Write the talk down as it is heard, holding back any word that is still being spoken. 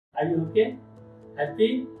Are you okay?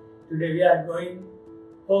 Happy? Today we are going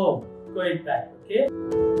home. Going back, okay?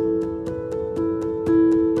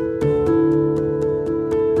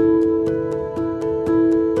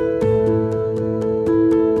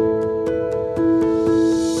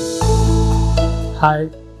 Hi,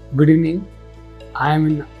 good evening. I am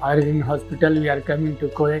in Ayurgreen Hospital. We are coming to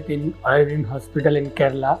Kuwait in Ayurgreen Hospital in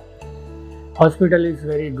Kerala. Hospital is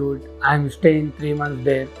very good. I am staying 3 months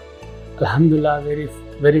there. Alhamdulillah,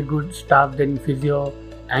 very good staff, then physio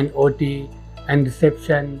and OT and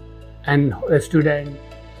reception and student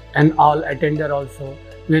and all attender also.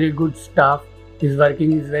 Very good staff. His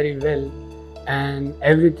working is very well and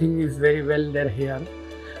everything is very well there here.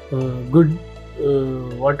 Good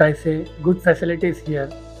good facilities here.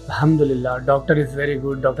 Alhamdulillah, doctor is very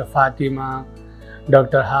good. Dr. Fatima,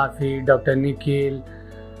 Dr. Hafi, Dr. Nikhil,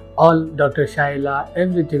 all Dr. Shaila,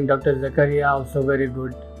 everything. Dr. Zakaria also very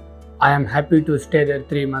good. I am happy to stay there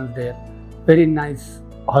 3 months there. Very nice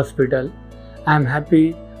hospital. I am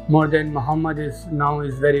happy. More than Muhammad is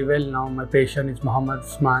very well now. My patient is Muhammad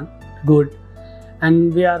Usman. Good.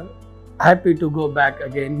 And we are happy to go back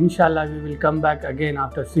again. Inshallah, we will come back again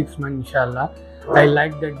after 6 months, inshallah. I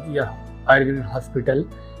like that Ayurgreen Hospital.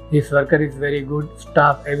 His worker is very good.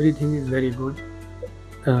 Staff, everything is very good.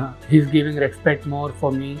 He's giving respect more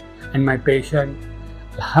for me and my patient.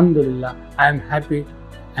 Alhamdulillah, I am happy.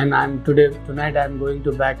 And tonight I am going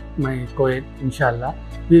to back my Kuwait, inshallah.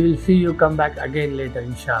 We will see you come back again later,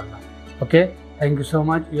 inshallah. Okay? Thank you so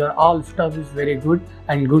much. Your all staff is very good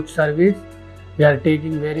and good service. We are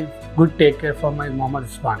taking very good take care for my Muhammad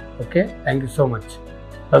Usman. Okay? Thank you so much.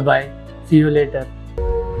 Bye-bye. See you later.